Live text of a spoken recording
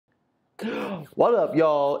What up,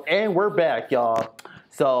 y'all? And we're back, y'all.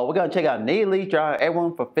 So we're gonna check out NeneLeakes driving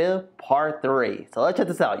everyone for Filth Part 3. So let's check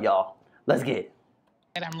this out, y'all. Let's get it.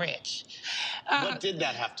 And I'm rich. What did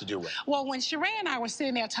that have to do with? Well, when Sheree and I were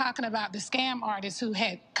sitting there talking about the scam artist who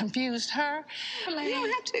had confused her, You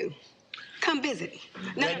don't have to. Come visit.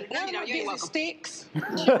 No, you ain't welcome. Sticks.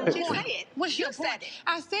 Just say it. What's your said point? it.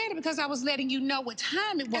 I said it because I was letting you know what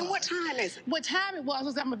time it was. And what time is it? What time it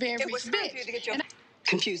was I'm a very It rich was time bitch. for you to get your...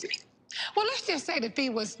 Confuse me. Well, let's just say the fee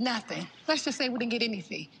was nothing. Let's just say we didn't get any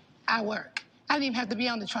fee. I work. I didn't even have to be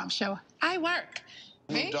on the Trump show. I work.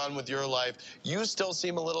 Moved on with your life. You still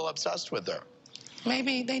seem a little obsessed with her.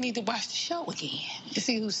 Maybe they need to watch the show again to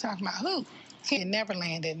see who's talking about who. In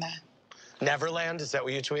Neverland, didn't I? Neverland? Is that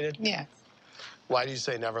what you tweeted? Yeah. Why do you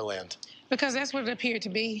say Neverland? Because that's what it appeared to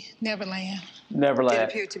be, Neverland. Neverland. It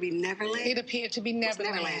appeared to be Neverland? It appeared to be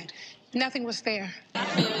Neverland. Neverland? Nothing was there.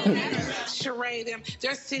 Charade them.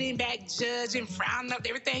 They're sitting back, judging, frowning up.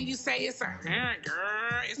 Everything you say is a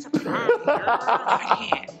girl. It's a problem, girl.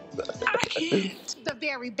 I can't. The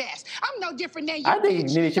very best. I'm no different than you. I think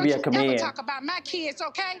bitch. Nene should be a Don't you comedian. ever talk about my kids,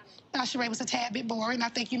 okay? Now, Sheree was a tad bit boring. I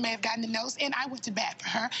think you may have gotten the notes, and I went to bat for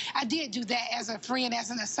her. I did do that as a friend,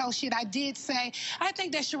 as an associate. I did say, I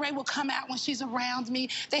think that Sheree will come out when she's around me.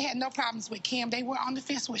 They had no problems with Kim. They were on the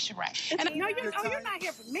fence with Sheree. And no, you're not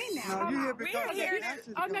here for me now. No, you're here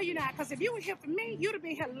because Oh, no, you're not. Because if you were here for me, you'd have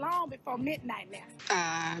been here long before midnight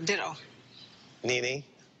now. Ditto. Nene?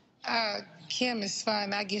 Kim is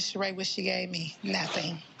fun. I give Sheree what she gave me.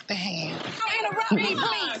 Nothing. The hand. Interrupt me,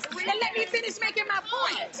 please, and let me finish making my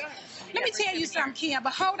point. Let me tell you something, Kim,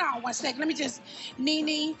 but hold on one second. Let me just,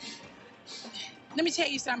 Nene, let me tell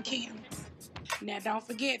you something, Kim. Now, don't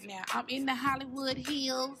forget now, I'm in the Hollywood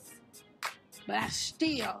Hills, but I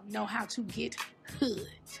still know how to get hood.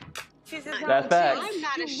 That's facts. I'm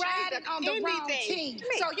not You ashamed riding of on the wrong anything. team.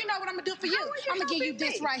 So you know what I'm gonna do for you? I'm gonna give you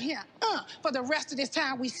this right here. For the rest of this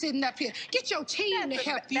time we sitting up here. Get your team to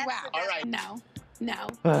help you out. All right. No.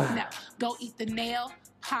 Go eat the nail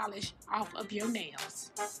polish off of your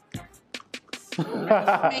nails.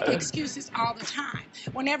 Make excuses all the time.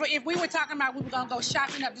 If we were talking about we were gonna go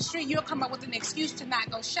shopping up the street, you'll come up with an excuse to not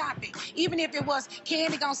go shopping. Even if it was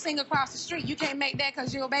Candy gonna sing across the street, you can't make that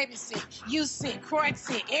because your baby's sick. You sick, Croyd's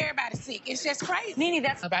sick, everybody's sick. It's just crazy. Nene,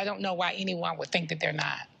 I don't know why anyone would think that they're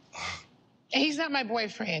not. And he's not my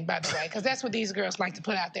boyfriend, by the way, because that's what these girls like to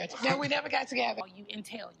put out there. No, we never got together. You and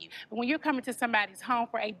tell you. But when you're coming to somebody's home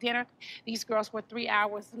for a dinner, these girls were 3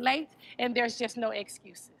 hours late, and there's just no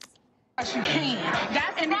excuses. You can.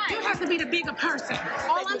 And right. You have to be the bigger person.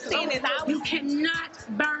 All I'm saying is you cannot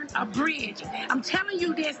burn a bridge. I'm telling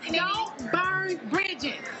you this. Don't burn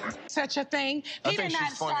bridges. Such a thing. Peter and I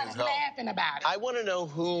started laughing about it. I want to know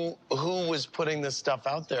who was putting this stuff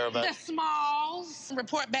out there about. The Smalls.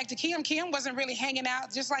 Report back to Kim. Kim wasn't really hanging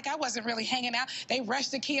out, just like I wasn't really hanging out. They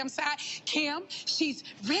rushed to Kim's side. Kim, she's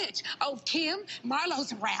rich. Oh, Kim,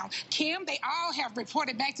 Marlo's around. Kim, they all have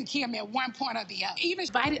reported back to Kim at one point or the other. Even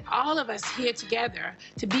invited all of us here together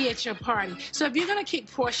to be at your party. So if you're gonna kick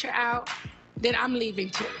Portia out, then I'm leaving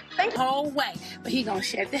too. The whole way. But he gonna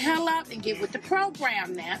shut the hell up and get with the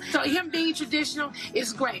program now. So him being traditional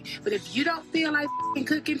is great. But if you don't feel like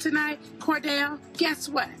cooking tonight, Cordell, guess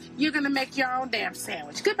what? You're gonna make your own damn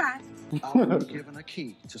sandwich. Goodbye. I was given a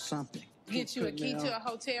key to something. Get you a key to a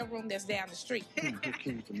hotel room that's down the street.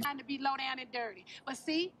 Trying to be low down and dirty. But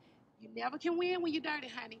see, you never can win when you're dirty,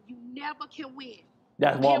 honey. You never can win.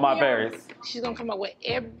 That's one of my favorites. She's gonna come up with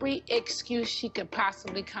every excuse she could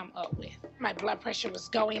possibly come up with. My blood pressure was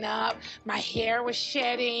going up. My hair was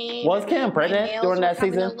shedding. Was Kim pregnant during that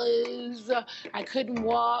season? I couldn't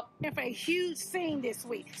walk. For a huge scene this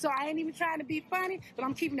week. So I ain't even trying to be funny, but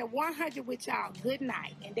I'm keeping it 100 with y'all. Good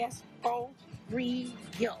night. And that's for real.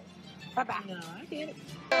 Bye-bye. No, I get it.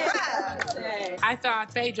 I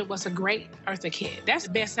thought Phaedra was a great Eartha Kitt. That's the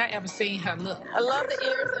best I ever seen her look. I love the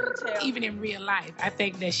ears and the tail. Even in real life, I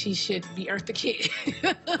think that she should be Eartha Kitt.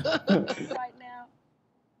 Right now.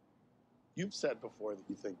 You've said before that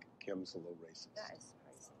you think Kim's a little racist. That is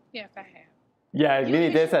crazy. Yes, I have. Yeah,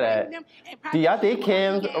 Nene did say that. Do y'all think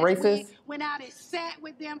Kim's racist? Went out and sat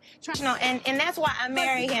with them. And that's why I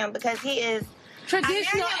marry him, because he is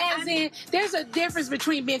traditional, as in, there's a difference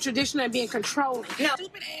between being traditional and being controlling. No.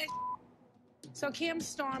 Stupid ass. So Kim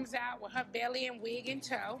storms out with her belly and wig in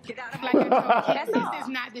tow. Like I told Kim, this is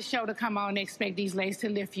not the show to come on and expect these ladies to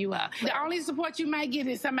lift you up. The only support you might get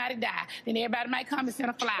is somebody die. Then everybody might come and send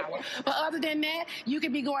a flower. But other than that, you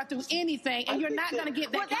could be going through anything, and you're not going to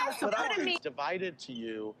get that kind of support. But I was divided to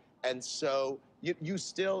you, and so you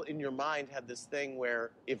still, in your mind, had this thing where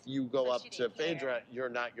if you go up to Phaedra, you're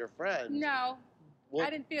not your friend. No. I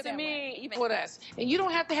didn't feel that way. Even with us. And you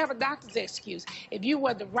don't have to have a doctor's excuse. If you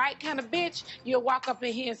were the right kind of bitch, you'll walk up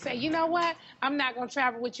in here and say, you know what? I'm not going to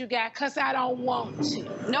travel with you guys because I don't want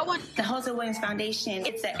to. No one. The Jose Williams Foundation,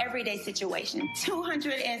 it's an everyday situation.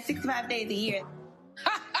 265 days a year.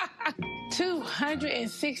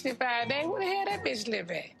 265 days? Where the hell that bitch live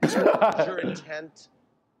at? Was your intent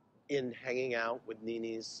in hanging out with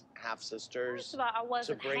Nene's half-sisters First of all, I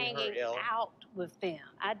wasn't to bring her hanging ill? out with them.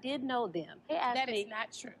 I did know them. They asked That me, is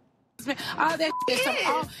not true. All that is some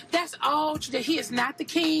old, that's old. He is not the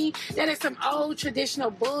king. That is some old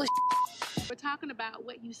traditional bullshit. We're talking about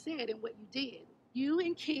what you said and what you did. You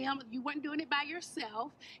and Kim, you weren't doing it by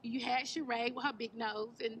yourself. You had Sheree with her big nose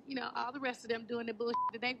and, you know, all the rest of them doing the bullshit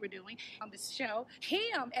that they were doing on the show.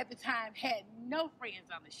 Kim, at the time, had no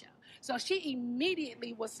friends on the show. So she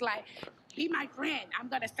immediately was like, be my friend. I'm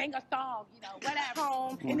going to sing a song, you know,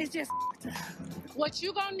 whatever. And it's just, what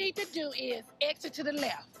you're going to need to do is exit to the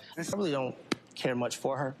left. I really don't care much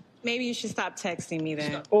for her. Maybe you should stop texting me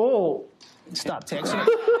then. Oh. Stop texting.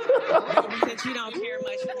 That you don't care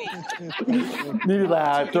much for me. Nene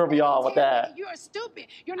like throw me off with that. You're stupid.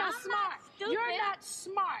 You're not smart. You're not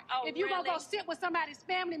smart. Oh, if you're going to go really? sit with somebody's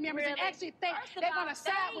family members and actually think they're going to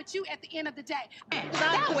side with you at the end of the day.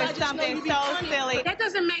 That was something so silly. That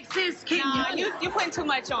doesn't make sense, Kim. No, you're putting too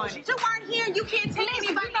much on it. You weren't here. You can't take Listen,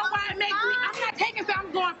 anybody. you know why it makes me? I'm not taking so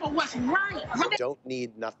I'm going for what's right. Don't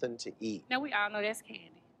need nothing to eat. Now, we all know that's Candy.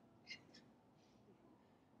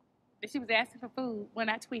 But she was asking for food when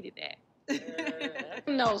I tweeted that.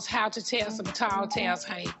 Knows how to tell some tall tales,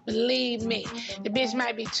 honey. Believe me. The bitch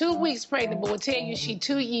might be 2 weeks pregnant, but will tell you she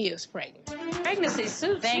 2 years pregnant. Pregnancy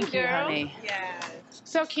suits thank you, girl. honey. Yeah.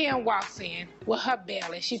 So Kim walks in with her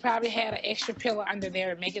belly. She probably had an extra pillow under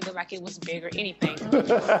there to make it look like it was big or anything. Go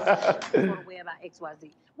to way about XYZ.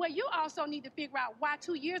 Well, you also need to figure out why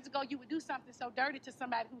 2 years ago you would do something so dirty to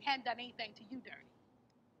somebody who hadn't done anything to you dirty.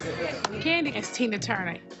 Candy is Tina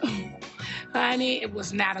Turner. Honey, it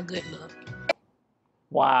was not a good look.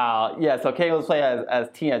 Wow. Yeah, so Kay was playing as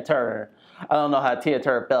Tina Turner. I don't know how Tina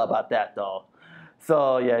Turner felt about that, though.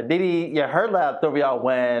 So, yeah, Nene, her laugh threw me out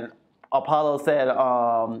when Apollo said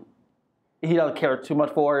he don't care too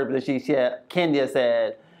much for her, but Kenya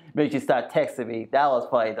said, maybe she start texting me. That was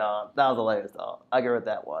funny, though. That was hilarious, though. I agree with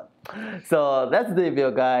that one. So, that's the video,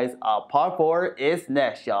 guys. Part 4 is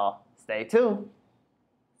next, y'all. Stay tuned.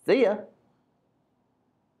 See ya.